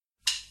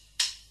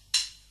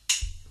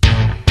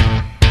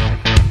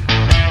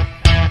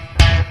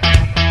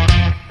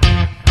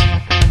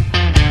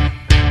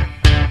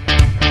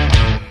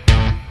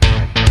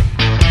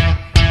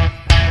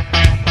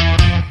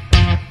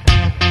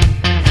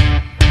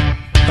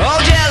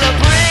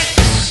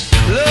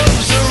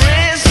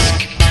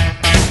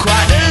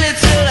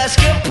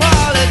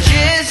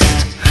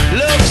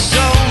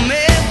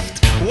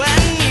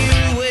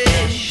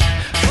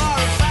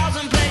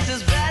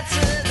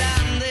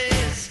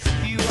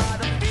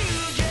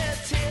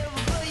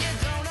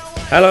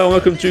Hello and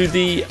welcome to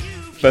the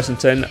First and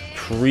 10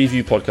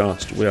 preview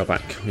podcast. We are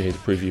back. We're here to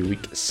preview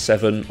week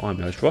 7. I'm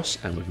your host Ross,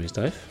 and with me is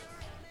Dave.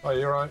 Oh,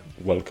 you're right.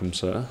 Welcome,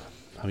 sir.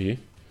 How are you?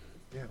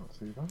 Yeah, not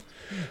too bad.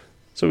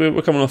 So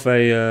we're coming off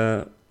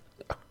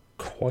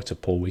quite a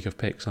poor week of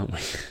picks, aren't we?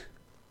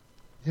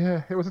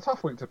 Yeah, it was a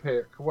tough week to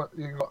pick.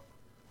 You got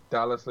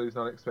Dallas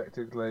losing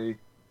unexpectedly,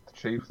 the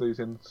Chiefs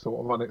losing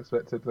sort of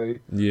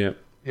unexpectedly. Yeah.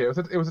 Yeah,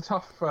 it was a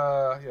tough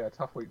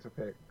week to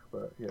pick,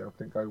 but yeah, it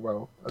didn't go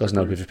well. Doesn't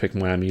help if you pick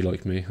Miami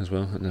like me as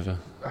well. It never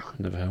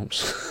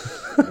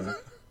helps.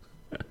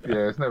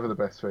 Yeah, it's never the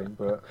best thing,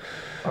 but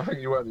I think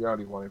you weren't the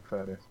only one in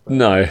fairness. But...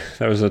 No,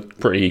 that was a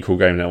pretty equal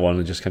game, that one.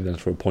 It just came down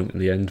to a point in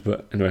the end.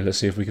 But anyway, let's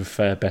see if we can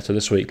fare better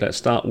this week. Let's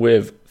start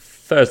with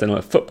Thursday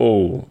Night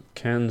Football.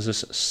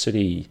 Kansas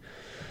City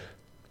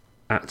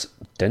at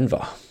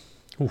Denver.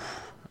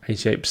 Oof.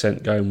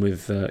 88% going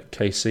with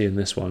KC in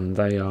this one.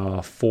 They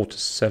are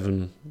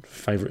 4-7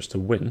 favourites to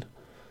win.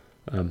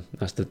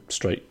 That's the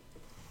straight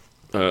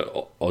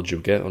odds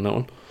you'll get on that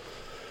one.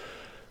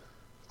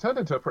 It's turned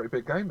into a pretty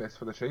big game this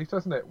for the Chiefs,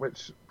 doesn't it?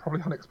 Which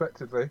probably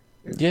unexpectedly.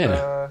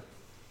 Yeah.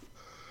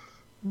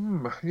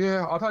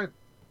 I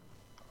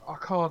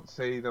can't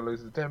see them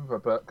losing to Denver,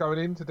 but going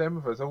into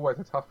Denver is always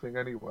a tough thing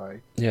anyway.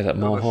 Yeah, that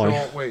mile high. On a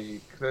short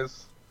week,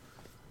 there's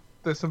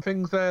some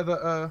things there that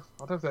I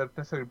don't know if they're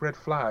necessarily red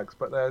flags,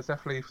 but there's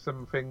definitely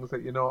some things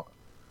that you're not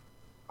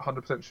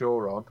 100%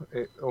 sure on.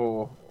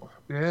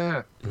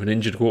 With an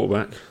injured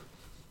quarterback.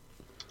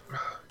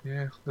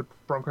 Yeah, the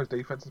Broncos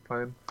defense is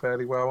playing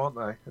fairly well, aren't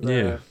they?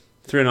 Yeah.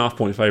 3.5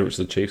 point favourites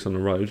to the Chiefs on the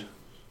road.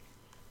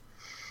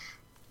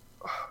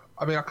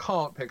 I mean, I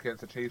can't pick against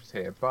the Chiefs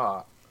here,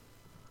 but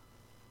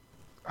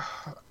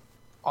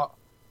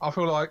I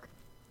feel like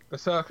the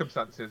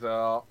circumstances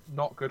are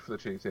not good for the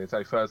Chiefs here.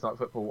 Say Thursday Night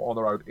Football on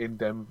the road in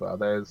Denver.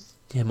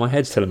 My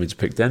head's telling me to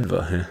pick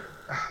Denver.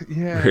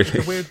 Yeah, really?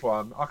 It's a weird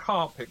one. I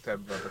can't pick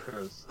Denver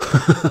because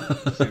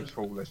it seems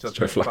foolish,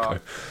 doesn't it?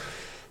 But,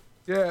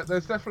 yeah,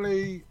 there's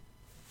definitely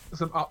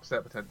some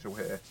upset potential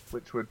here,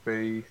 which would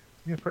be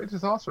pretty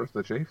disastrous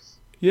for the Chiefs.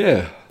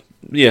 Yeah,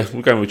 we're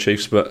going with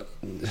Chiefs, but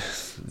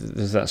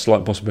there's that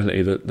slight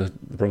possibility that the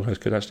Broncos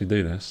could actually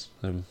do this.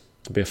 It'll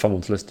be a fun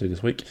one to listen to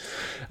this week.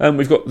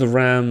 We've got the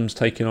Rams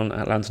taking on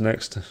Atlanta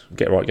next.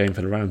 Get right game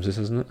for the Rams, this,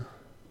 isn't it?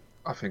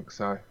 I think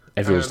so.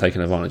 Everyone's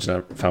taking advantage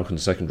of that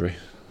Falcons secondary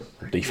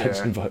defense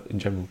in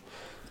general.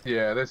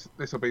 Yeah, this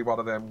will be one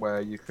of them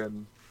where you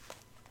can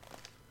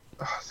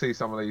see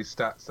some of these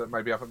stats that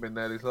maybe haven't been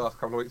there these last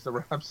couple of weeks. The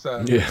Rams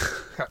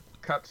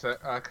catch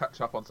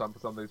up on some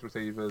of these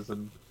receivers,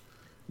 and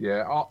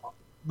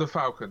the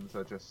Falcons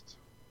are just,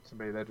 to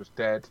me, they're just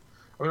dead.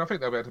 I mean, I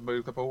think they'll be able to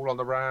move the ball on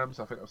the Rams.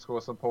 I think they'll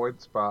score some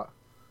points, but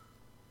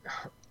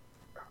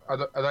are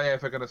they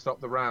ever going to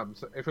stop the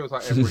Rams? It feels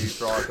like every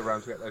drive the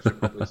Rams get, they should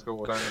probably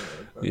score, don't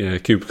they? But, yeah,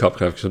 Cooper Kupp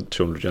could have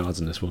 200 yards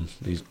in this one.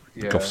 He's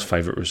Goff's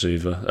favourite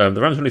receiver.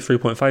 The Rams are only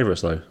 3-point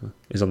favourites, though.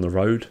 He's on the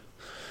road.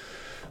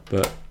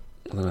 But,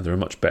 I don't know, they're a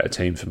much better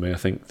team for me. I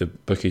think the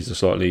bookies are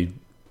slightly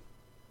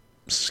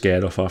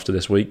scared off after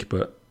this week,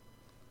 but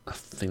I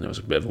think that was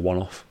a bit of a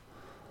one-off.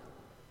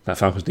 That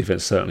Falcons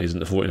defence certainly isn't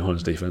the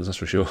 49ers defence, that's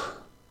for sure.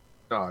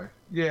 No.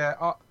 Yeah,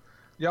 I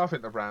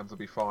think the Rams will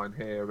be fine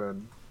here,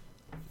 and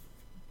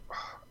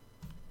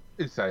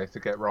it's a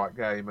get right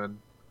game, and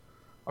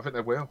I think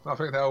they will. I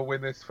think they'll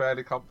win this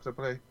fairly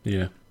comfortably.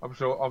 Yeah. I'm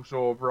sure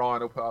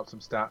Ryan will put up some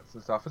stats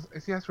and stuff.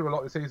 As he has through a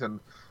lot this season.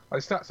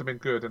 His stats have been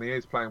good, and he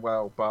is playing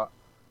well, but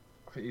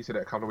I think you said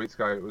it a couple of weeks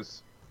ago,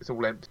 it's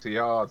all empty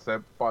yards.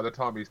 By the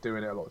time he's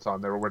doing it a lot of the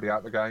time, they're already out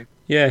of the game.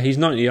 Yeah, he's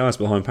 90 yards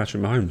behind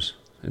Patrick Mahomes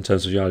in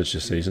terms of yardage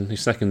this season. He's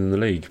second in the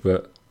league,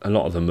 but a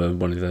lot of them are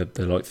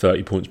they're like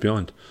 30 points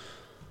behind.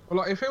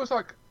 Well, it feels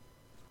like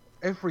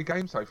every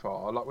game so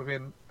far,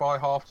 by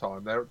half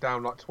time, they're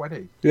down like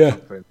 20. Yeah.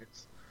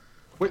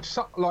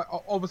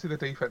 Obviously the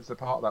defense is a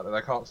part of that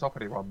they can't stop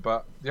anyone,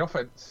 but the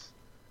offense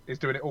is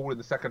doing it all in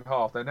the second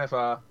half. They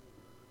never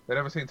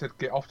seem to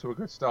get off to a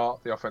good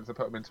start, the offense, and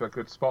put them into a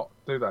good spot,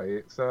 do they?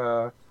 It's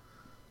a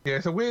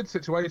weird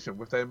situation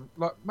with them.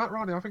 Like Matt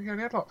Ryan, I think he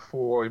only had like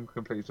 4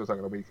 incompletions or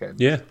something on the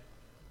weekend. Yeah.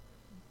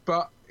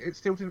 But it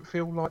still didn't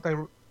feel like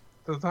they're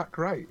that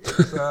great.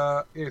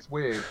 It's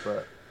weird,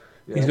 but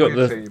he's got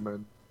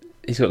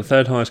the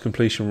third highest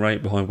completion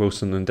rate behind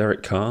Wilson and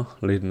Derek Carr,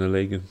 leading the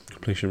league in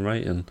completion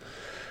rate, and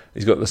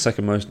he's got the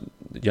second most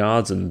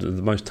yards and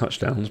the most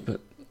touchdowns. But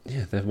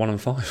yeah, they're 1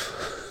 and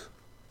 5.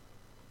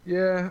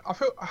 Yeah, I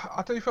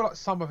do feel like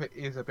some of it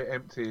is a bit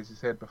empty, as you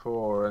said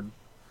before, and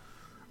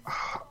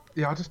I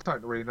just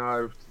don't really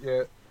know.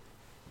 Yeah,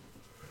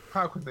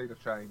 Falcons need a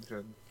change,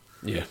 and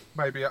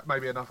maybe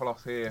another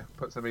loss here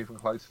puts them even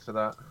closer to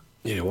that.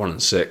 Yeah, 1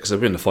 and 6. They've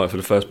been in the fight for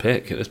the first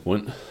pick at this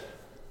point.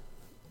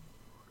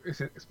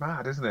 It's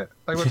mad, isn't it?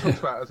 They were talked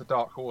about as a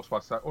dark horse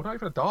by some, or not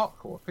even a dark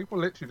horse. People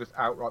are literally just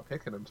outright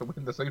picking them to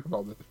win the Super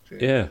Bowl this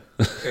year.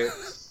 Yeah.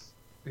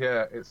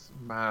 It's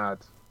mad.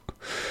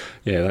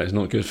 Yeah, that is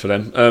not good for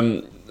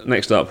them.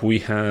 Next up, we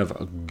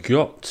have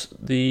got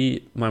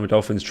the Miami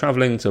Dolphins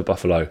travelling to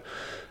Buffalo.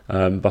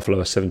 Buffalo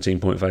are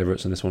 17-point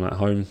favourites in this one at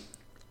home.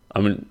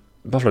 I mean,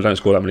 Buffalo don't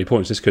score that many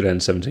points. This could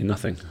end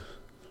 17-0,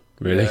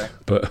 really. Yeah.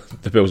 But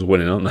the Bills are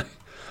winning, aren't they?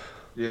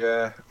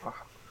 Yeah.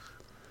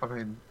 I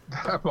mean,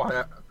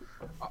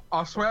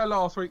 I swear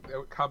last week it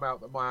would come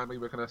out that Miami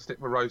were going to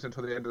stick with Rose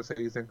until the end of the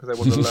season because they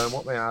wanted to learn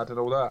what they had and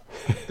all that.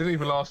 Didn't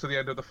even last to the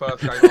end of the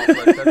first game after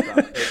they said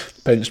that.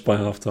 Benched by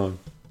half time.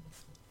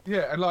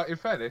 Yeah, and like in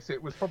fairness,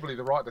 it was probably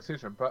the right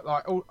decision. But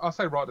like, I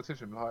say right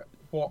decision. Like,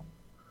 what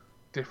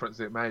difference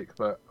does it make?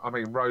 But I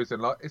mean, Rosen,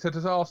 like, it's a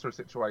disastrous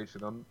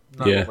situation, and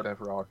no one would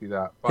ever argue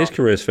that. But, his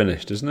career's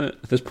finished, isn't it?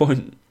 At this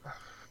point,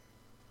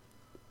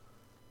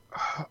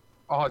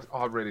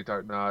 I really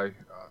don't know.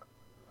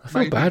 I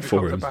feel bad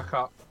for him. Back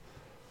up.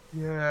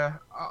 Yeah,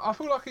 I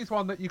feel like he's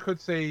one that you could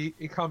see.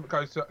 He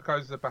goes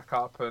as a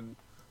backup, and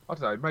I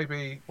don't know,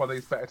 maybe one of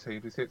these better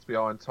teams. He sits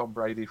behind Tom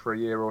Brady for a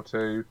year or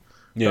two.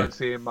 Yeah. Don't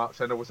see him much,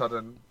 and all of a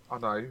sudden, I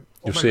don't know.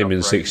 You'll see him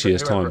in 6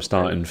 years' time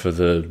starting for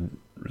the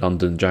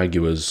London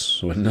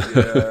Jaguars when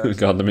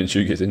Gardner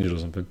Minshew gets injured or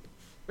something.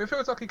 It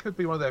feels like he could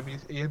be one of them.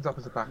 He ends up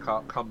as a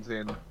backup, comes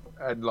in,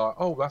 and like,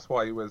 oh, that's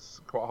why he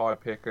was quite a high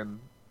pick, and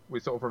we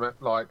sort of remember,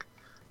 like,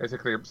 there's a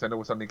glimpse, and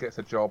all of a sudden he gets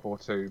a job or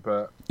two.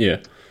 But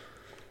yeah,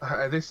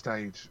 at this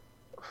stage,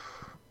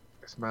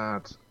 it's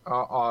mad.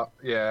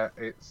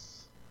 It's.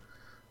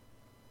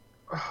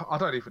 I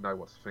don't even know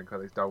what to think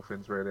of these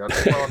Dolphins, really. I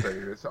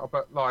do.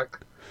 But, like,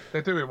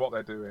 they're doing what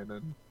they're doing,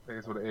 and it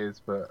is what it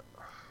is, but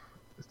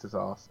it's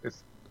disaster.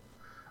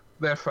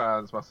 Their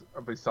fans must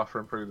be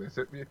suffering through this.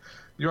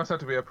 You must have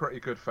to be a pretty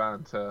good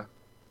fan to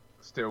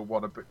still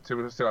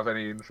have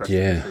any interest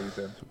in the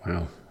season.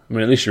 Wow. I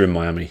mean, at least you're in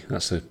Miami.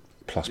 That's a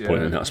plus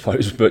point in that, I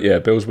suppose. But, yeah,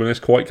 Bills win this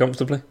quite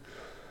comfortably.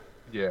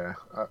 Yeah.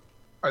 As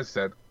I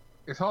said,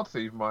 it's hard to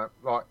see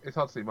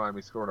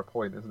Miami scoring a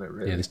point, isn't it?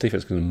 Really? Yeah, this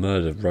defense is going to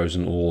murder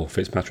Rosen or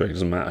Fitzpatrick. It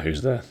doesn't matter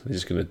who's there; they're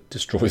just going to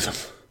destroy them.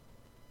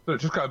 Look,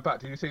 just going back,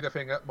 did you see the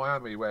thing at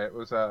Miami where it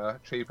was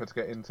cheaper to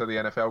get into the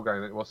NFL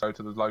game than it was to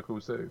the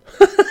local zoo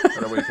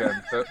on the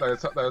weekend?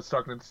 They were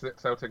struggling to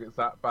sell tickets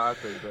that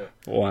badly, but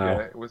wow,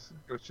 yeah, it was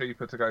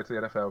cheaper to go to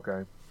the NFL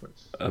game, which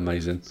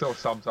amazing. Sort of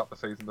sums up the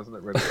season, doesn't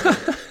it? Really.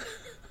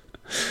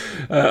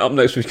 Up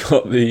next, we've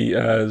got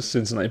the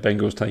Cincinnati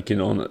Bengals taking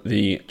on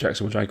the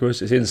Jacksonville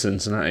Jaguars. It's in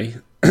Cincinnati.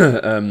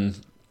 The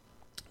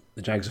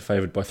Jags are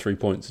favoured by 3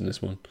 points in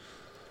this one.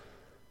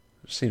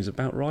 Which seems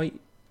about right.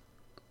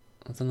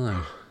 I don't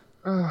know.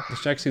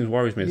 This Jags team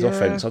worries me. It's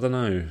offense. I don't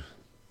know.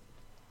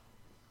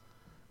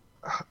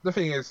 The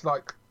thing is,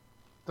 like,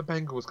 the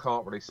Bengals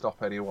can't really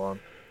stop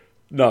anyone.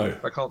 No.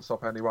 They can't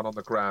stop anyone on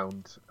the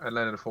ground. And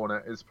Leonard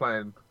Fournette is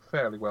playing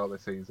fairly well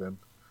this season.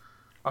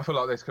 I feel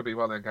like this could be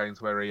one of them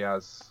games where he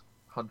has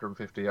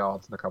 150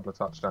 yards and a couple of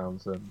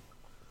touchdowns, and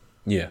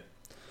yeah,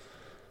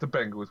 the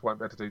Bengals won't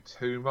be able to do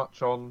too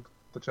much on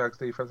the Jags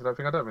defense. I don't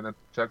think the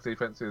Jags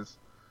defense is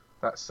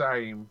that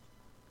same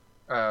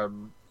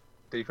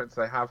defense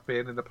they have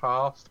been in the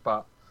past,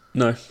 but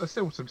no, there's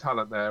still some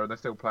talent there, and they're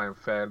still playing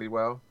fairly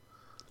well.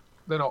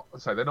 They're not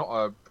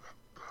the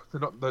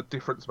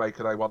difference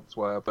maker they once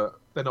were,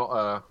 but they're not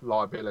a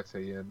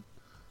liability, and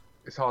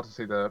it's hard to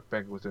see the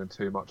Bengals doing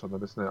too much on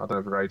them, isn't it? I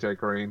don't know if AJ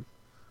Green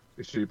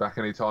is due back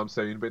anytime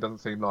soon, but it doesn't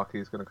seem like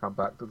he's going to come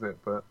back, does it?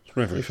 But it's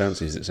whenever he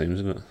fancies, it seems,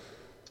 isn't it?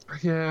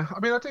 Yeah, I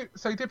mean,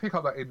 he did pick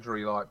up that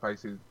injury, like,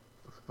 basically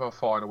for the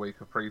final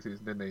week of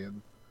preseason, didn't he?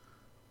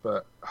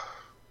 But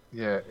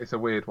yeah, it's a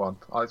weird one.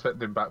 I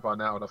expected him back by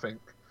now, and I think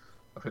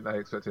they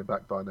expect him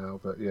back by now.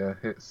 But yeah,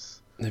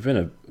 they've been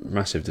a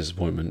massive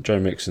disappointment. Joe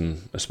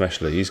Mixon,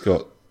 especially, he's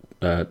got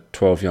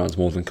 12 yards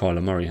more than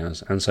Kyler Murray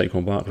has, and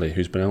Saquon Barkley,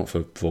 who's been out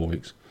for 4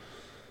 weeks.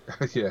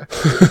 Yeah.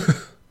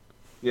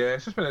 Yeah,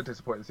 it's just been a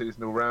disappointing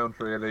season all round,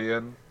 really.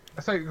 And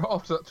I say it got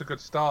off such a good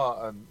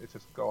start, and it's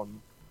just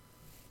gone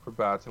from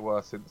bad to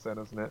worse since then,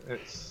 hasn't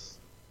it?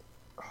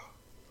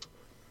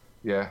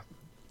 Yeah.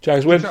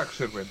 Jags win. Jags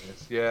should win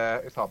this. Yeah,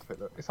 it's hard to pick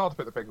the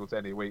Bengals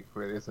any week,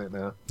 really, isn't it?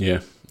 Now.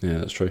 Yeah,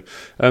 that's true.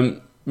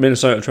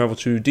 Minnesota travel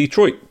to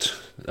Detroit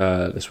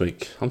this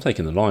week. I'm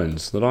taking the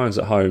Lions. The Lions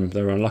at home.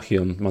 They were unlucky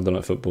on Monday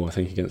Night Football, I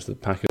think, against the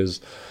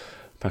Packers.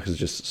 Packers are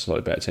just a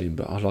slightly better team,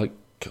 but I like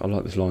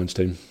this Lions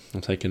team.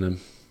 I'm taking them.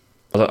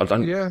 I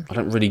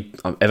don't really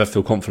ever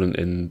feel confident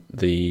in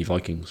the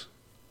Vikings.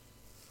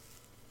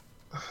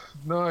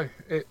 No,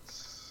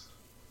 it's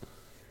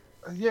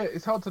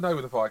hard to know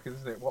with the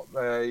Vikings, isn't it? What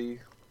they're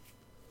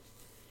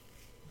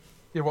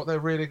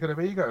really going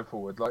to be going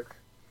forward. Like,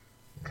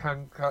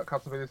 can Kirk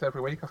Cousins be this every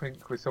week? I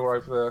think we saw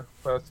over the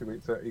first 2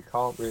 weeks that he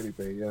can't really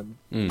be. And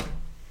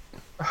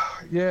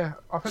yeah,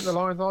 I think the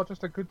Lions are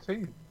just a good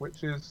team,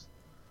 which is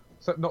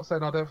not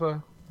saying I'd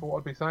ever thought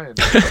I'd be saying.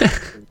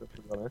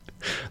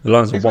 The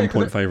Lions are 1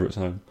 point favourites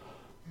home.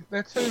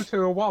 They're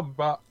 2-1,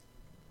 but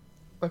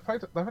they've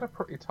had a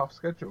pretty tough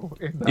schedule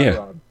in that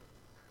run.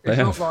 It's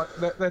not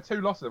like their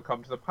 2 losses have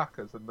come to the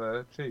Packers and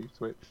the Chiefs,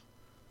 which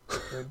I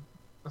mean,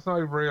 there's no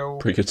real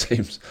pretty good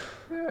teams.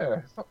 Yeah,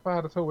 it's not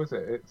bad at all, is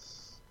it?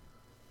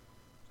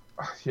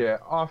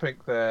 I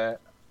think they're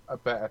a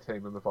better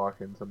team than the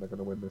Vikings, and they're going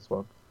to win this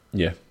one.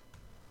 Yeah,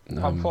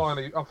 I'm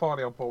finally on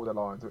board with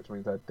the Lions, which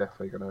means they're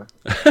definitely going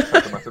to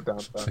have a massive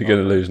downturn. They're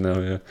going to lose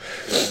now,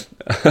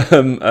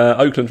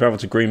 Oakland travel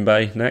to Green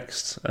Bay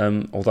next.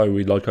 Although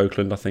we like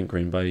Oakland, I think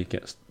Green Bay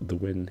gets the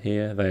win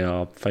here. They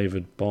are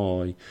favoured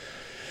by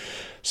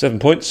 7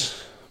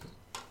 points,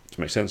 which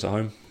makes sense at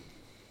home.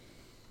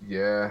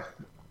 Yeah,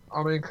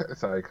 I mean,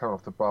 say come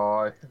off the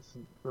bye, it's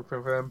good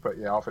for them, but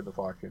yeah, I think the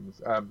Vikings.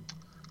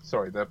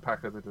 The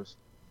Packers are just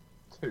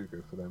too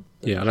good for them.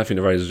 Yeah, I don't think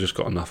the Raiders have just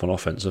got enough on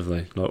offense, have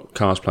they? Like,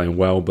 Carr's playing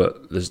well,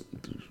 but there's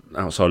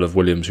outside of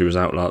Williams, who was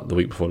out like the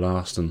week before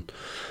last, and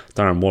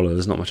Darren Waller,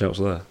 there's not much else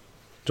there.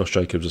 Josh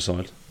Jacobs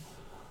aside.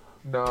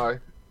 No,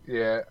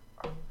 yeah,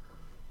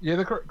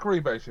 the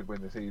Green Bay should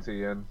win this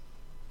easy, and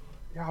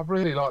yeah, I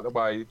really like the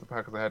way the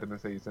Packers are heading the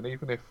season,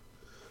 even if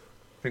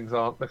things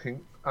aren't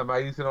looking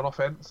amazing on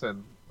offense.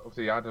 And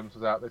obviously Adams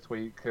was out this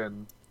week,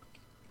 and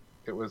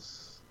it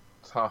was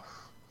tough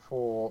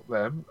for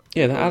them.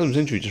 Yeah, the Adams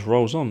injury just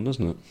rolls on,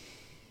 doesn't it?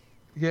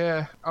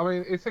 Yeah, I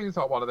mean, it seems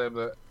like one of them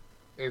that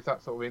is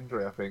that sort of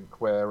injury, I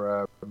think,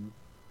 where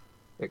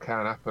it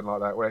can happen like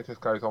that, where it just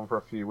goes on for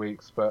a few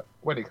weeks, but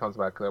when he comes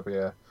back, there'll be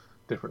a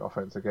different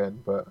offense again.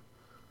 But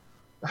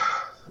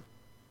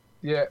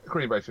yeah,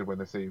 Green Bay should win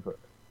this easy,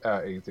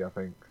 I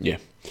think. Yeah,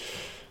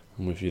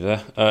 I'm with you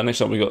there.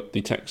 Next up, we got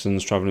the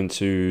Texans travelling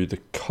to the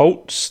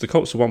Colts. The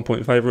Colts are 1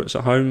 point favourites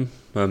at home,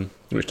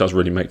 which does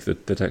really make the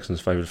Texans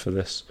favoured for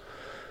this.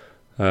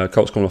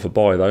 Colts coming off a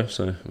bye though,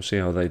 so we'll see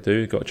how they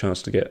do. Got a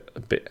chance to get a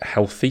bit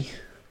healthy.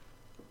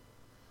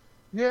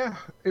 Yeah,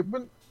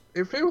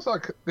 it feels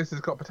like this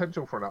has got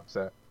potential for an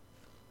upset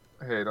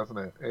here, doesn't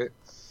it?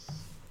 It's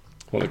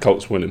the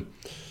Colts winning.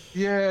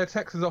 Yeah,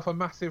 Texans off a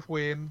massive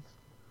win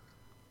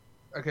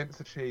against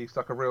the Chiefs,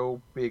 like a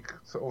real big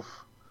sort of,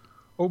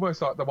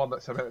 almost like the one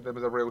that cemented them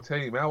as a real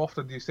team. How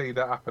often do you see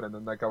that happen, and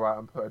then they go out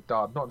and put a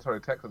dud? Not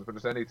necessarily Texans, but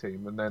just any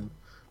team, and then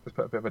just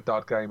put a bit of a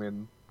dud game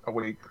in a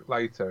week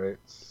later.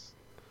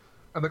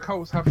 And the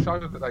Colts have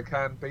shown that they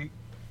can beat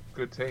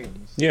good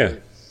teams. Yeah.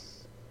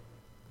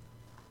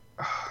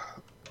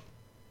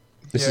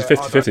 This is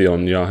 50-50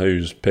 on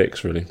Yahoo's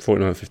picks, really.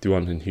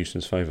 49-51 in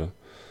Houston's favour.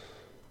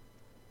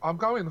 I'm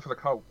going for the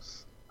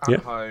Colts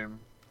at home.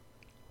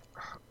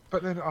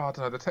 But then, I don't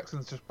know, the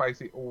Texans just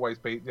basically always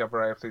beat the other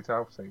AFC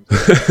South teams.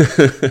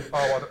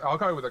 I'll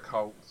go with the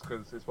Colts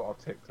because it's what I've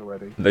ticked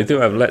already. They do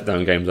have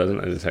letdown games, though,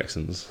 don't they, the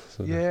Texans?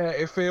 So. Yeah,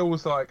 it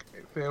feels like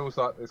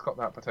it's got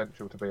that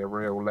potential to be a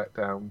real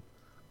letdown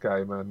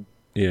game. And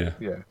yeah,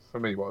 for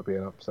me, what would be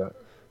an upset?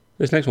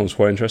 This next one's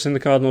quite interesting. The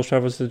Cardinals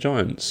travel to the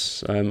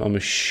Giants. I'm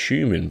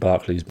assuming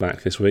Barkley's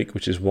back this week,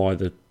 which is why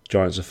the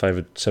Giants are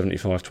favoured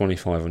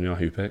 75-25 on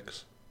Yahoo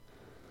picks.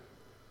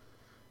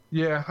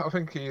 Yeah, I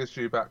think he is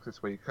due back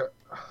this week.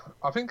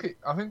 I think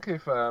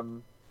if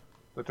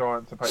the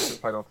Giants and Patriots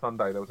played on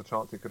Sunday, there was a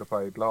chance he could have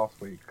played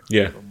last week.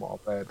 Yeah. From what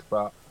I've read,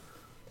 but I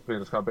think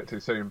it's come a bit too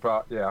soon.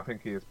 But yeah, I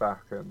think he is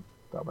back, and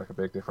that'll make a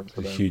big difference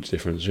for them. Huge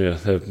difference. Yeah,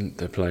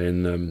 they're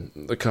playing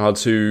the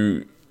Cards,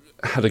 who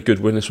had a good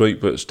win this week,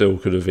 but still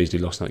could have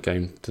easily lost that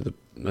game to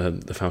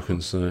the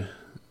Falcons. So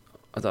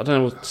I don't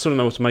know. Still don't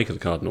know what to make of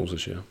the Cardinals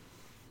this year.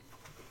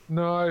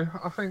 No,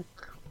 I think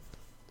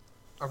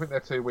their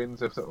 2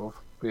 wins have sort of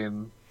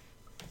been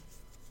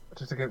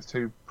just against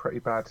 2 pretty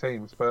bad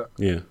teams, but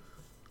yeah,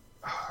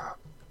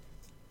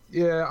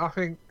 I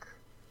think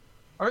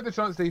the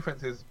Giants'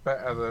 defense is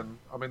better than.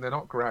 I mean, they're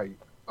not great.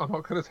 I'm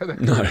not going to say they're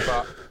good,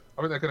 but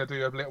I think they're going to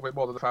do a little bit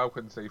more than the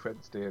Falcons'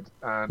 defense did.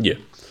 And yeah,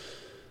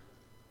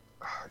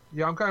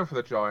 I'm going for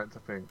the Giants. I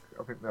think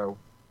they'll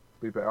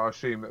be better. I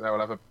assume that they'll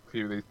have a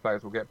few of these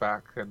players will get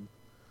back, and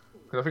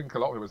because I think a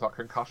lot of it was like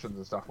concussions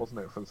and stuff,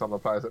 wasn't it, for some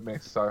of the players that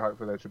missed? So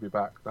hopefully they should be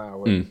back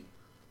now. And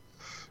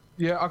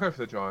yeah, I'll go for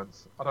the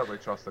Giants. I don't really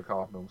trust the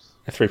Cardinals.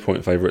 3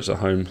 point favourites at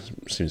home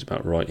seems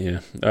about right, yeah.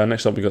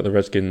 Next up, we've got the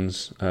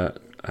Redskins at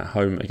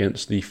home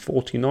against the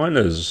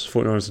 49ers.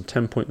 49ers are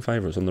 10 point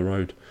favourites on the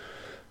road.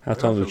 How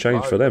times have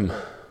changed for them.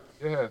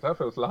 Yeah, that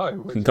feels low.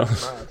 Which it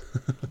does. Mad.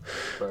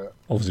 But,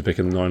 obviously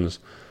picking the Niners.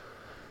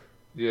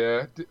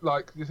 Yeah,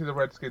 you see the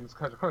Redskins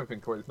coach, I can't even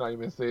think of what his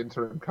name is, the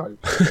interim coach.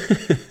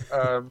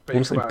 I want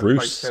to say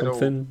Bruce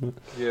something.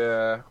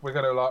 Yeah, we're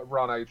going to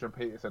run Adrian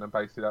Peterson, and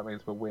basically that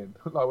means we'll win.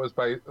 It was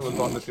like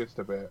the gist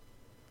a bit.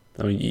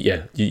 I mean,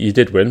 yeah, you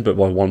did win, but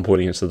by 1 point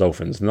against the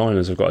Dolphins. The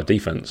Niners have got a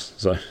defence,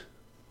 so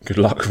good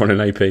luck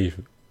running AP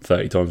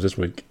 30 times this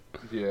week.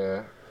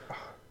 Yeah.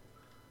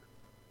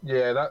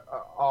 Yeah,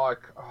 I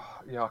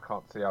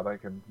can't see how they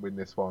can win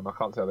this one. I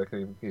can't see how they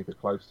can even keep it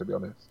close, to be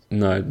honest.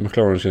 No,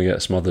 McLaurin's going to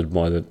get smothered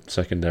by the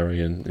secondary,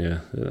 and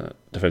the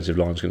defensive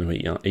line's going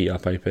to eat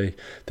up AP.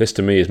 This,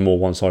 to me, is more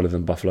one-sided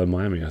than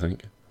Buffalo-Miami, I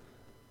think.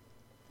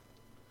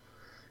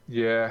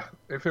 Yeah,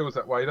 it feels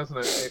that way, doesn't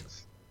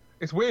it?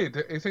 It's weird.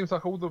 It seems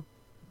like all the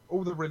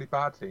really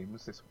bad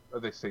teams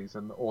this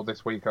season or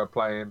this week are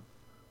playing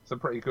some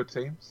pretty good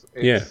teams.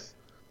 Yeah,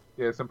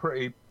 some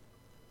pretty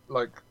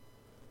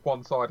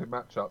one-sided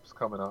matchups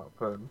coming up,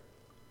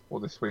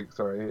 or this week.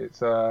 Sorry,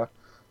 it's I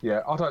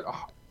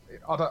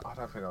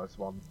don't think this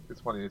one.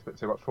 It's one you need to put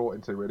too much thought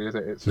into, really, is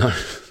it? It's no.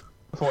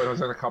 thought he was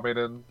going to come in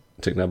and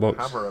tick that box.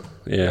 Hammer him.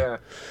 Yeah.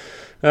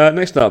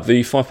 Next up,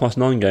 the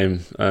 9:05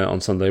 game on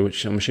Sunday,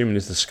 which I'm assuming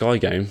is the Sky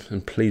game,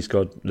 and please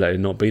God, let it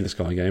not be the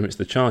Sky game. It's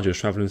the Chargers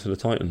travelling to the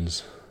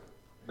Titans.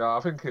 No,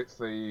 I think it's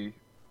the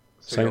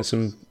Saints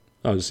and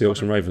the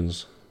Seahawks and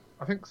Ravens.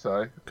 I think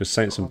so. Because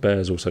Saints and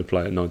Bears also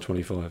play at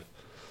 9:25.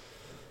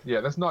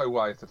 Yeah, there's no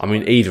way. I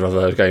mean, either of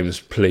those games,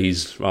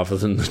 please, rather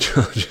than the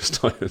Chargers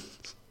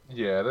Titans.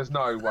 Yeah, there's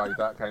no way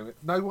that game.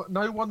 No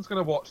one's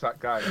going to watch that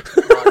game.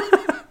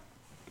 Like,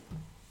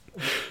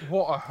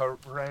 what a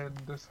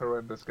horrendous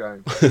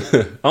game.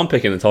 I'm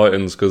picking the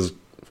Titans because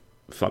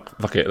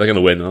fuck it, they're going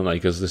to win, aren't they?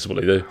 Because this is what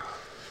they do.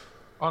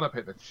 I'm going to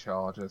pick the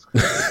Chargers.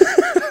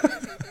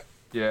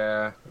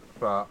 Yeah,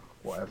 but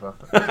whatever.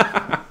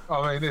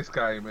 I mean, this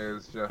game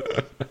is just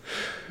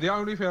the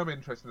only thing I'm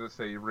interested to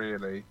see,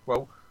 really.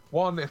 Well,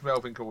 one, if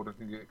Melvin Gordon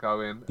can get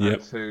going,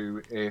 and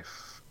two,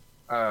 if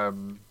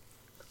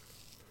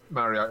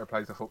Mariota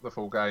plays the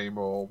full game,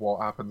 or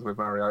what happens with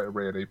Mariota,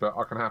 really. But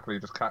I can happily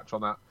just catch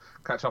up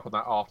on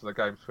that after the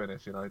game's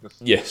finished.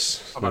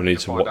 Yes, no need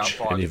to watch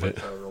any of it.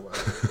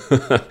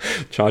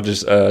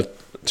 Chargers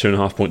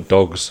 2.5 point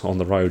dogs on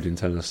the road in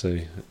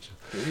Tennessee.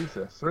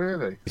 Jesus,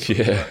 really?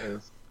 Yeah.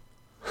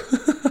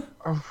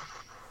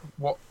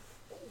 What?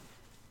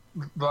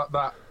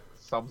 That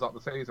sums up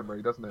the season,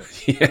 really, doesn't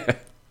it? Yeah.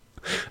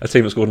 A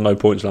team that scored no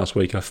points last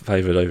week, I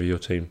favoured over your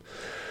team.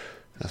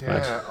 That's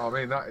bad. I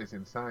mean, that is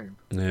insane.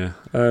 Yeah.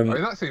 I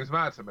mean, that seems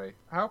mad to me.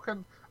 How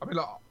can... I mean,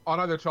 like, I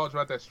know the Chargers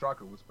had their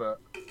struggles, but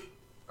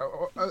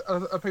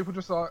are people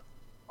just like...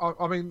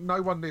 I mean,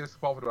 no one needs to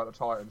bother about the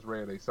Titans,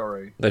 really.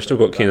 Sorry. They've still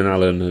got Keenan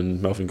Allen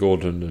and Melvin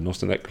Gordon and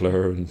Austin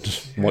Eckler and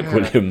Mike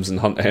Williams and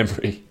Hunter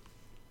Henry.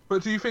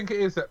 But do you think it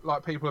is that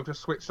like people have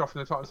just switched off in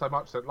the Titans so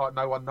much that like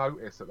no one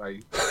noticed that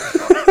they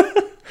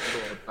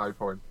no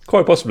point?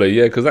 Quite possibly,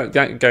 yeah, because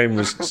that game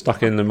was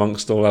stuck in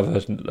amongst all other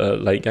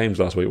late games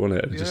last week,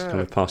 wasn't it? It just kind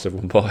of passed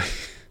everyone by.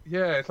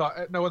 Yeah, it's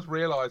like no one's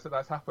realised that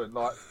that's happened.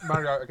 Like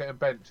Mariota getting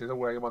benched is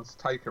all anyone's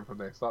taken from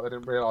this. Like they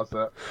didn't realise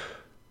that.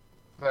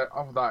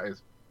 That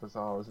is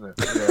bizarre, isn't it?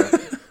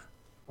 Yeah.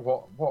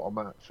 What a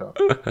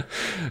matchup.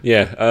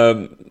 Yeah,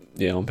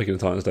 I'm picking the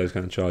Titans, those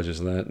kind of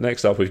Chargers there.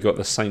 Next up, we've got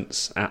the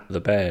Saints at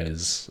the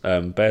Bears.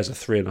 Bears are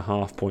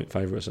 3.5 point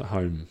favourites at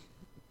home,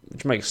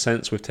 which makes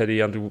sense with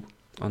Teddy under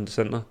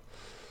centre.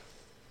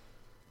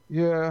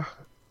 Yeah,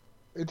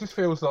 it just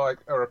feels like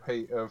a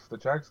repeat of the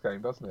Jags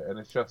game, doesn't it? And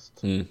it's just,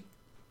 I mean,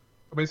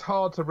 it's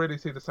hard to really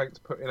see the Saints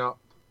putting up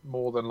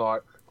more than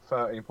like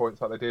 13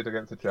 points like they did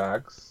against the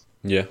Jags.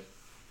 Yeah,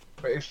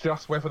 but it's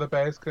just whether the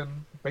Bears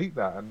can beat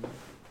that. And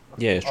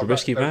yeah, is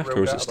Trubisky back,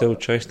 or is it still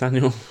Chase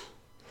Daniel?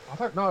 I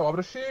don't know. I would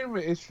assume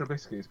it is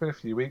Trubisky. It's been a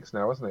few weeks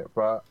now, hasn't it?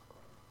 But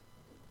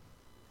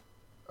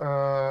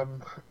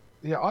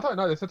yeah, I don't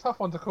know. It's a tough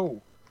one to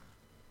call.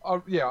 I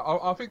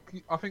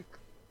think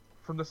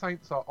from the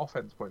Saints'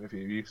 offense point of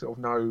view, you sort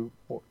of know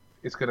what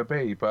it's going to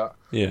be. But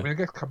I mean, I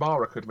guess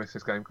Kamara could miss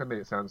this game, couldn't he?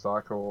 It sounds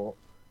like, or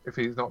if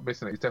he's not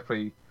missing it, he's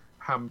definitely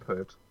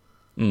hampered.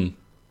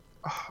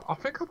 I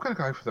think I'm going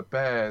to go for the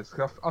Bears.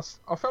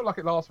 I felt like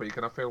it last week,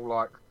 and I feel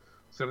like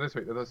this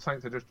week that the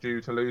Saints are just due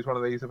to lose one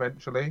of these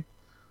eventually.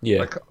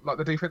 Yeah, like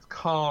the defense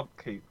can't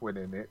keep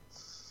winning. It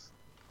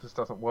just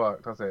doesn't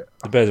work, does it?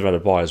 The Bears have had a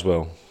bye as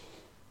well.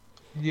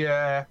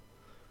 Yeah,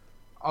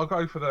 I'll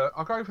go for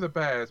the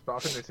Bears, but I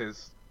think this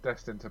is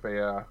destined to be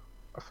a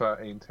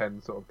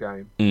 13-10 sort of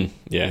game.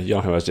 Yeah,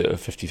 Yahoo has it at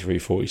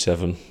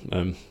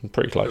 53-47.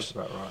 Pretty close.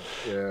 That's about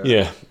right.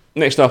 Yeah.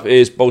 Next up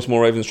is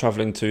Baltimore Ravens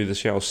travelling to the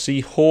Seattle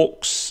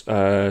Seahawks.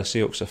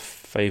 Seahawks are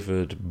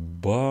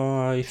favoured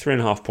by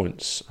 3.5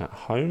 points at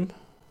home.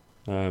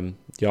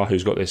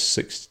 Yahoo's got this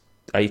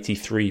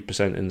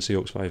 83% in the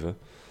Seahawks' favour.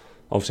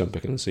 Obviously, I'm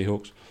picking the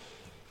Seahawks.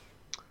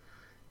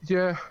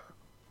 Yeah,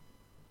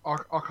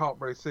 I can't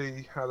really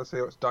see how the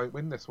Seahawks don't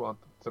win this one,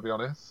 to be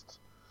honest.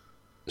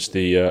 It's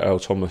the Earl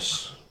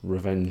Thomas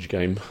revenge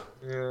game.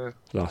 Yeah.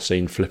 Last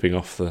seen flipping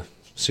off the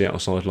Seattle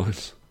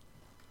sidelines.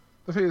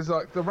 The thing is,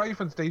 like, the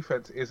Ravens'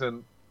 defence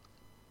isn't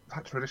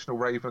that traditional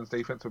Ravens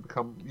defence we've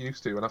become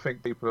used to, and I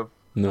think people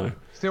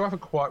still haven't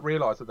quite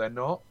realised that they're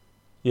not.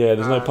 Yeah,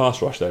 there's no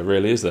pass rush there,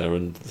 really, is there?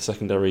 And the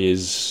secondary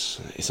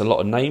it's a lot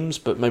of names,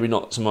 but maybe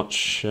not so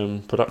much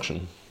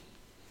production.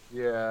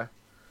 Yeah.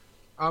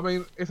 I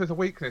mean, if there's a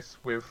weakness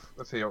with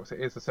the Seahawks,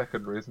 it is the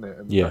secondary, isn't it?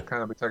 And that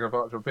can be taken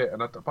advantage of a bit.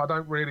 But I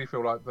don't really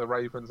feel like the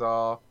Ravens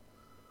are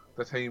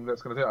the team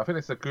that's going to do it. I think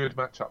it's a good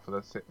matchup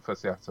for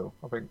Seattle.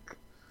 I think.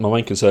 My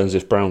main concern is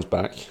if Brown's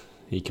back,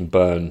 he can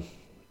burn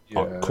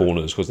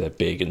corners because they're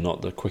big and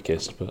not the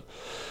quickest. But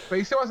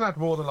he still hasn't had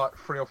more than like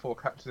 3 or 4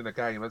 catches in a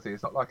game, has he?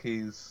 It's not like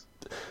he's.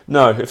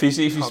 No, if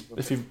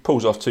he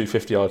pulls off 2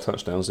 50-yard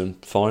touchdowns, then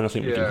fine. I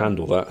think we can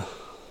handle that.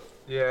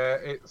 Yeah,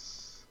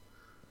 it's.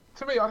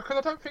 To me, because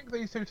I don't think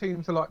these two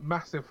teams are like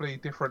massively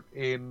different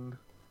in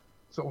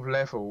sort of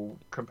level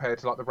compared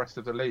to like the rest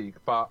of the league,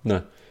 but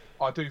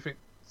I do think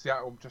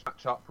Seattle just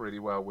match up really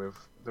well with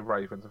the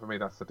Ravens, and for me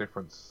that's the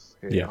difference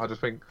here. Yeah. I just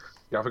think,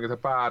 I think it's a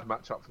bad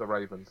matchup for the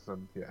Ravens,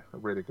 and a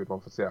really good one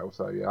for Seattle.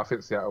 So I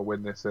think Seattle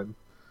win this in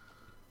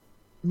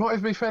might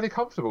even be fairly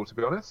comfortable, to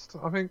be honest.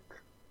 I think,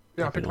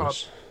 yeah, That'd be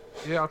nice.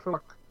 I feel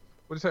like,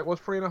 what did you say? It was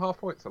 3.5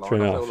 points. Three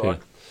and a half, yeah.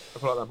 I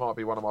feel like that might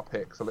be one of my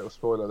picks. A little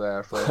spoiler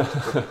there for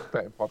the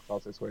betting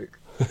podcast this week.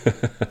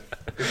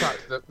 In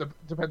fact,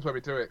 depends where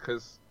we do it,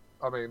 because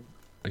I mean,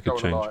 It could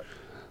change. Like,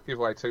 give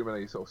away too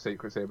many sort of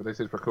secrets here, but this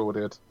is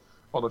recorded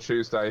on a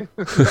Tuesday,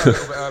 a little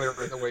bit earlier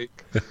in the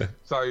week,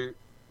 so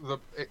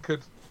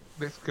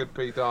this could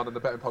be done, and the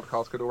betting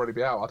podcast could already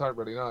be out. I don't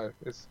really know.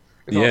 It's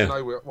hard to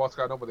know what's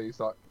going on with these,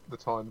 like the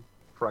time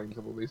frames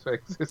of all these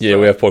things. We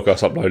have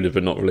podcasts uploaded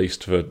but not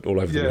released for all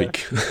over the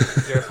week.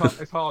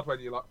 It's hard when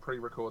you like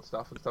pre-record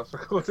stuff and stuff's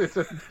recorded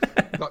and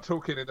like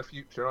talking in the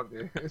future, aren't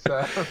you? It's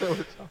a little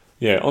bit tough.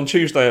 Yeah, on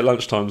Tuesday at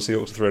lunchtime, the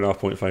Seahawks are 3.5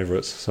 point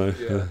favourites. So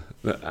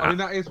I mean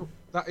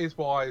that is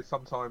why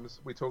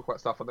sometimes we talk about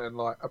stuff and then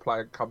like a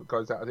player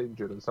goes out as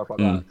injured and stuff like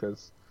that,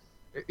 because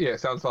it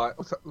sounds like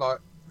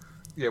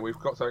we've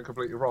got something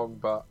completely wrong,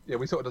 but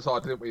we sort of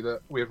decided, didn't we,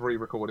 that we'd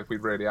re-record if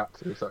we'd really had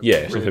to. So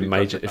if something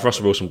major. If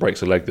Russell Wilson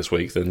breaks a leg this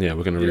week, then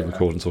we're going to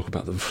re-record and talk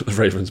about the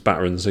Ravens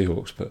battering the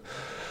Seahawks. But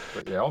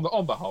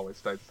on the whole, it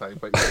stayed the same.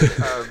 But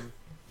I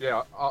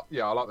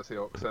like the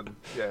Seahawks,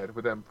 and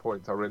with them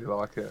points, I really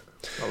like it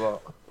a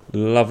lot.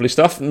 Lovely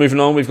stuff. Moving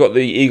on, we've got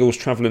the Eagles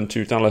travelling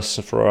to Dallas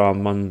for our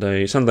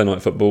Sunday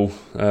night football.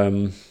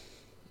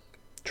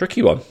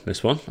 Tricky one,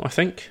 this one, I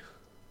think.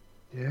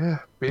 Yeah,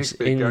 big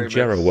in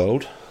Jerry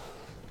World.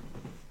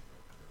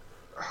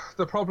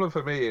 The problem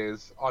for me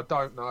is I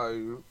don't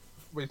know.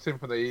 We've seen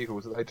from the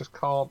Eagles that they just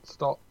can't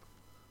stop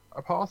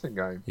a passing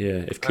game.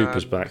 Yeah, if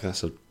Cooper's back,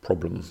 that's a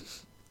problem.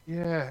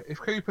 Yeah, if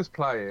Cooper's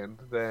playing,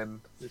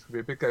 then it's going to be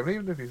a big game.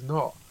 Even if he's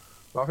not,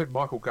 I think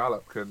Michael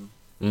Gallup can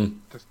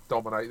just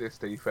dominate this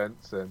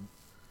defence. And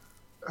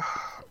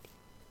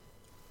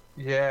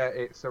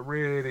it's a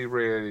really,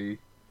 really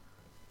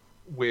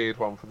weird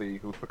one for the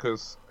Eagles,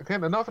 because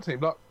again, another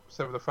team like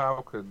the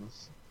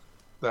Falcons,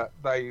 that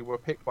they were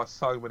picked by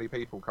so many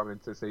people coming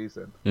into the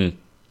season,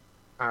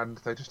 and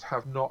they just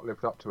have not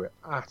lived up to it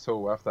at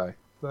all, have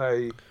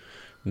they?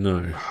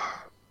 No.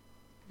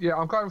 Yeah,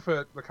 I'm going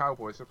for the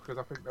Cowboys because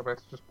I think they're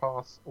better to just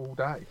pass all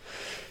day.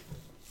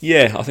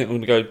 Yeah, I think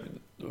I'm going to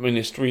go. I mean,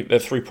 they're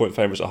 3-point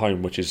favourites at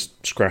home, which is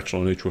scratch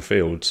on a neutral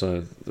field,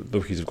 so the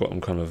bookies have got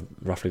them kind of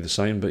roughly the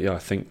same. But I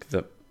think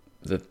that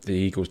the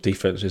Eagles'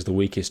 defence is the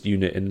weakest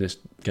unit in this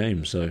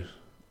game, so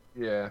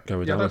go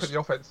with Dallas. I don't think the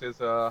offence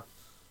is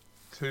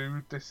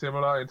too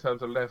dissimilar in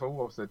terms of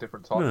level. Obviously, a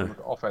different type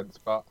of offence,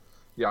 but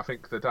I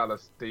think the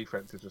Dallas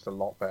defence is just a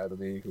lot better than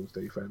the Eagles'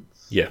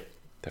 defence. Yeah,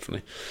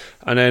 definitely.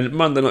 And then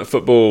Monday Night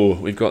Football,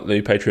 we've got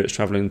the Patriots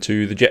travelling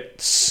to the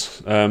Jets.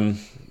 The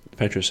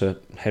Patriots are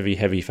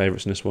heavy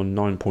favourites in this one,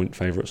 9-point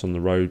favourites on the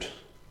road,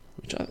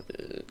 which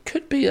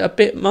could be a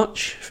bit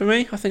much for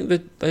me. I think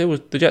that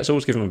the Jets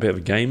always give them a bit of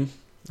a game.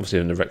 Obviously,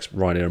 in the Rex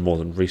Ryan era more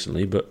than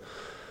recently, but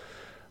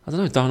I don't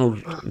know.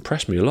 Darnold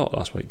impressed me a lot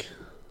last week.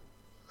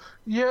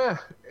 Yeah,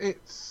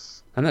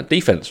 and that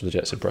defence from the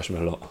Jets impressed me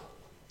a lot.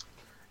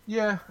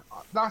 Yeah,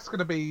 that's going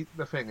to be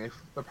the thing if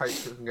the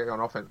Patriots can get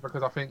on offense,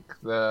 because I think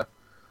the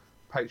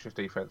Patriots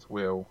defense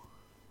will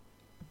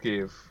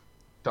give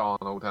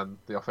Darnold and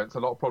the offense a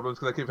lot of problems,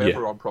 because they give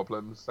everyone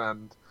problems,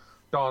 and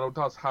Darnold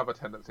does have a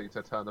tendency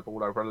to turn the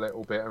ball over a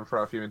little bit and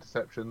throw a few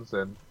interceptions,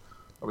 and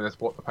I mean that's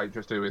what the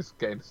Patriots do, is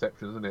get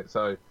interceptions, isn't it?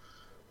 So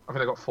I think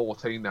they've got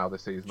 14 now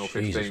this season, or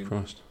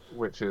 15,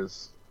 which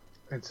is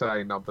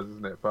insane numbers,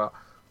 isn't it? But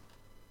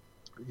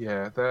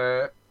yeah,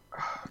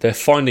 they're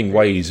finding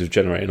ways of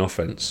generating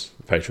offense,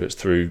 the Patriots,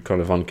 through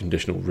kind of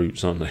unconditional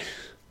routes, aren't they?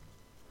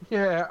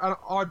 Yeah, and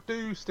I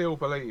do still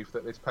believe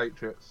that this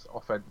Patriots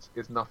offense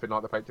is nothing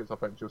like the Patriots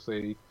offense you'll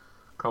see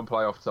come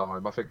playoff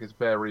time. I think it's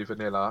very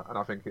vanilla, and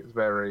I think it's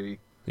very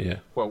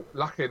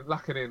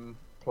lacking in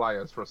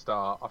players for a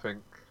start. I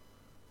think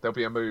there'll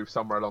be a move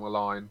somewhere along the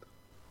line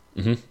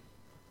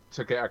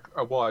to get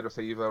a wide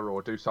receiver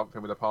or do something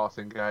with a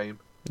passing game.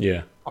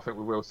 Yeah, I think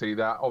we will see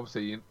that.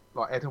 Obviously,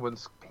 like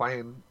Edelman's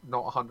playing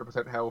not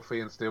 100%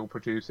 healthy and still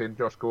producing.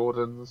 Josh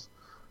Gordon's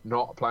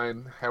not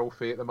playing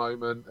healthy at the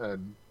moment,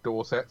 and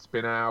Dorsett's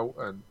been out,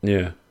 and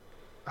it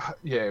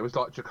was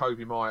like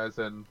Jacoby Myers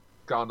and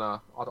Gunner.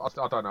 I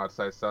don't know how to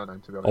say his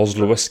surname, to be honest.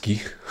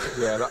 Osloweski.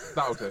 Yeah,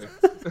 that'll do.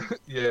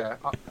 Yeah,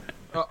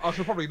 I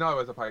should probably know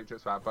as a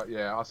Patriots fan, but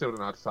I still don't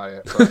know how to say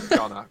it.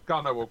 But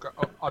Gunner will.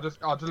 I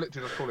just literally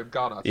just call him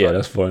Gunner. So, yeah,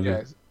 that's fine.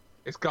 Yeah,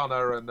 it's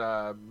Gunner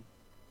and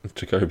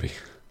Jacoby.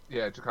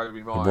 Yeah,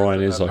 Jacoby Myers.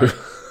 Ryan Izzo.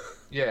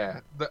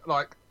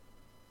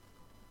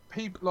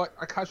 People, like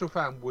a casual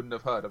fan wouldn't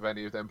have heard of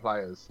any of them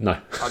players. No.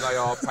 And they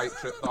are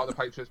the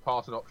Patriots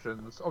passing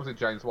options. Obviously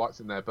James White's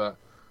in there, but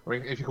I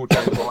mean, if you call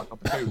James White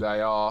number 2,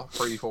 they are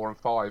 3, 4, and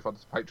 5 on the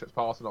Patriots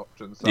passing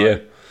options. So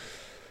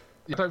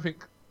I don't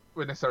think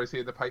we're necessarily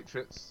seeing the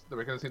Patriots that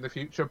we're going to see in the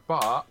future,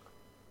 but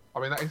I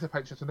mean that is the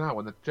Patriots now,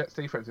 and the Jets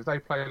defense, if they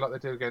play like they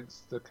do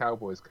against the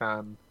Cowboys,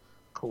 can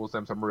cause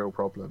them some real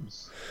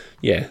problems.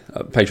 Yeah,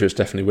 Patriots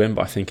definitely win,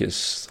 but I think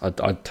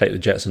I'd take the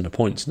Jets and the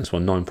points in this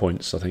one. 9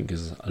 points, I think,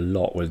 is a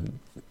lot with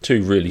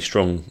two really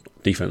strong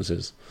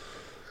defenses.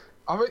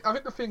 I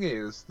think the thing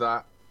is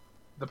that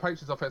the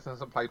Patriots offense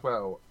hasn't played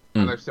well,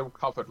 and they've still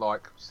covered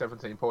like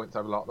 17 points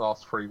over the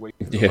last 3 weeks.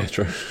 Yeah,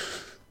 true.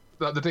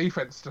 The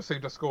defense just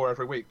seems to score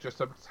every week just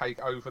to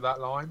take over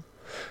that line.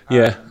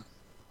 Yeah,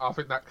 I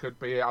think that could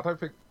be it. I don't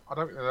think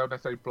they'll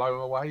necessarily blow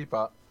them away,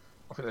 but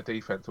I think the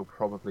defense will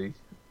probably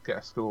get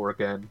a score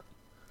again,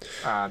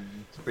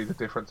 and be the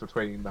difference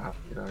between that.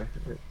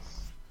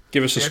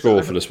 Give us a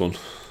score for this one.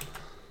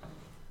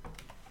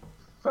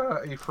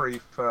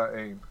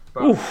 33-13,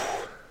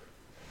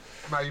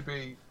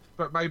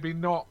 but maybe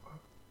not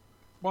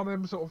one of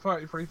them sort of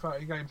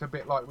 33-30 games, a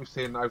bit like we've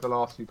seen over the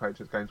last few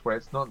Patriots games, where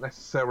it's not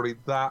necessarily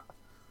that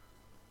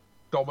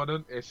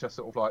dominant. It's just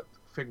sort of like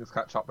things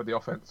catch up with the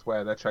offense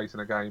where they're chasing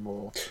a game,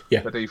 or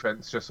the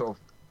defense just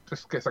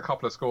gets a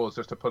couple of scores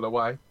just to pull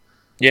away.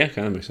 Yeah,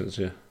 that makes sense.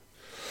 Yeah.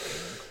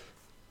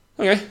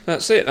 Okay,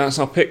 that's it. That's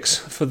our picks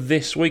for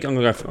this week. I'm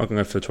gonna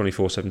go for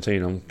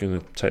 24-17. I'm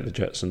gonna take the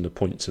Jets and the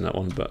points in that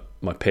one, but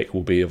my pick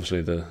will be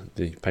obviously the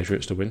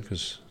Patriots to win,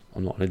 because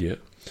I'm not an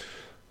idiot.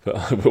 But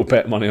I will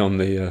bet money on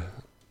the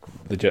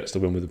Jets to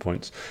win with the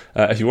points.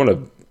 If you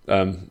want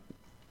to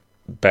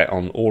bet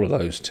on all of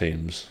those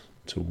teams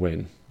to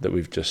win that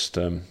we've just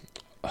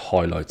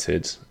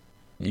highlighted,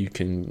 you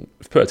can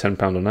put a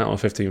 £10 on that on a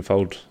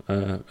 15-fold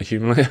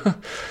accumulator.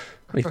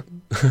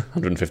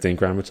 115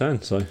 grand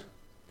return, so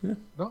yeah,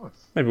 nice.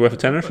 Maybe worth a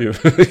tenner if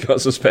you've got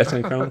some spare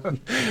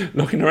 £10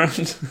 knocking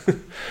around.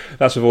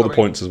 That's with all the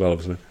points as well,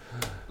 obviously.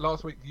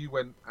 Last week you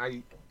went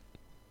 8.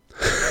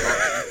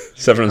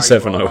 7 and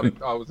 7. Right.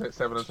 I was at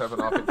 7 and 7.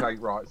 I think 8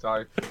 right.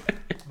 So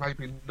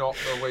maybe not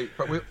the week,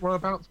 but we're on a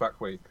bounce back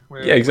week.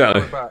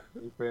 Exactly.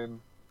 We've been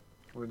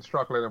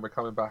struggling, and we're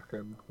coming back,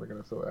 and we're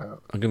going to sort it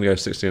out. I'm going to go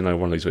 16-0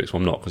 one of these weeks.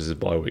 Well, I'm not, because it's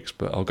bye weeks,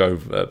 but I'll go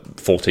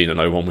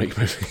 14-0 one week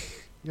maybe.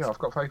 Yeah, I've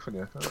got faith in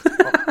you.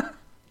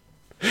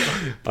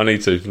 I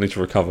need to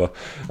recover.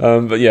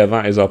 But yeah,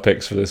 that is our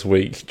picks for this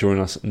week. Join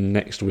us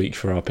next week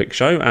for our pick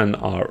show and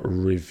our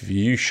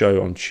review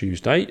show on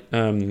Tuesday.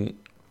 Until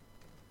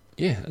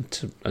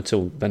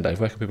then,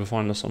 Dave, where can people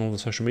find us on all the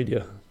social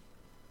media?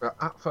 We're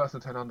at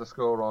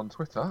 @firstand10_ on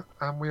Twitter,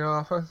 and we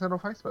are First and 10 on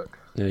Facebook.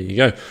 There you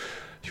go.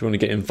 If you want to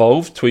get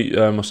involved, tweet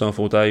myself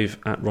or Dave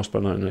at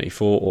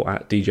Rossbro1984 or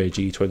at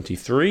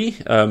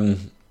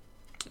DJG23.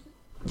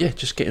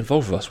 Just get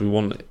involved with us. We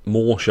want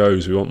more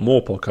shows. We want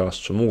more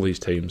podcasts from all these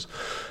teams.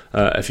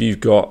 If you've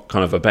got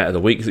kind of a bet of the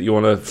week that you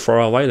want to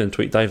throw our way, then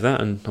tweet Dave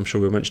that, and I'm sure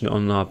we'll mention it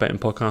on our betting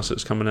podcast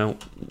that's coming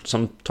out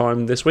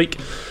sometime this week.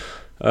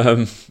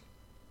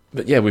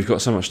 But yeah, we've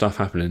got so much stuff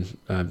happening.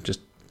 Just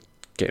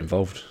get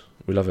involved.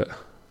 We love it.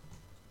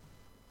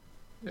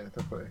 Yeah,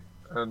 definitely.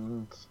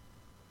 And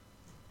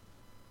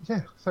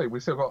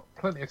we've still got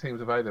plenty of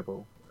teams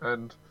available,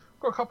 and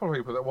got a couple of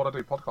people that want to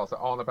do podcasts that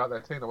aren't about their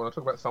team. They want to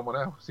talk about someone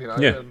else, Yeah.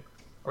 And,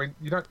 I mean,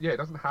 you don't. Yeah, it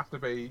doesn't have to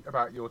be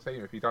about your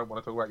team if you don't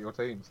want to talk about your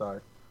team.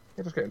 So,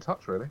 just get in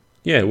touch, really.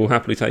 Yeah, we'll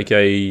happily take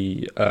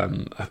a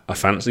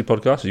fantasy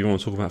podcast. If you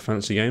want to talk about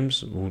fantasy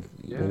games, we'll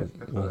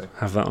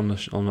have that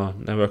on our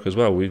network as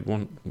well. We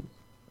want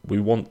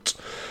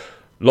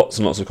lots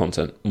and lots of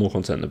content. More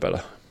content, the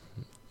better.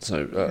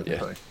 So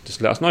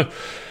just let us know.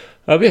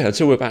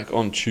 Until we're back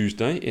on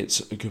Tuesday, it's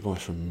a goodbye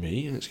from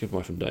me and it's a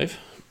goodbye from Dave.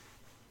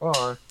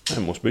 Bye.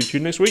 And we'll speak to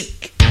you next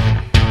week.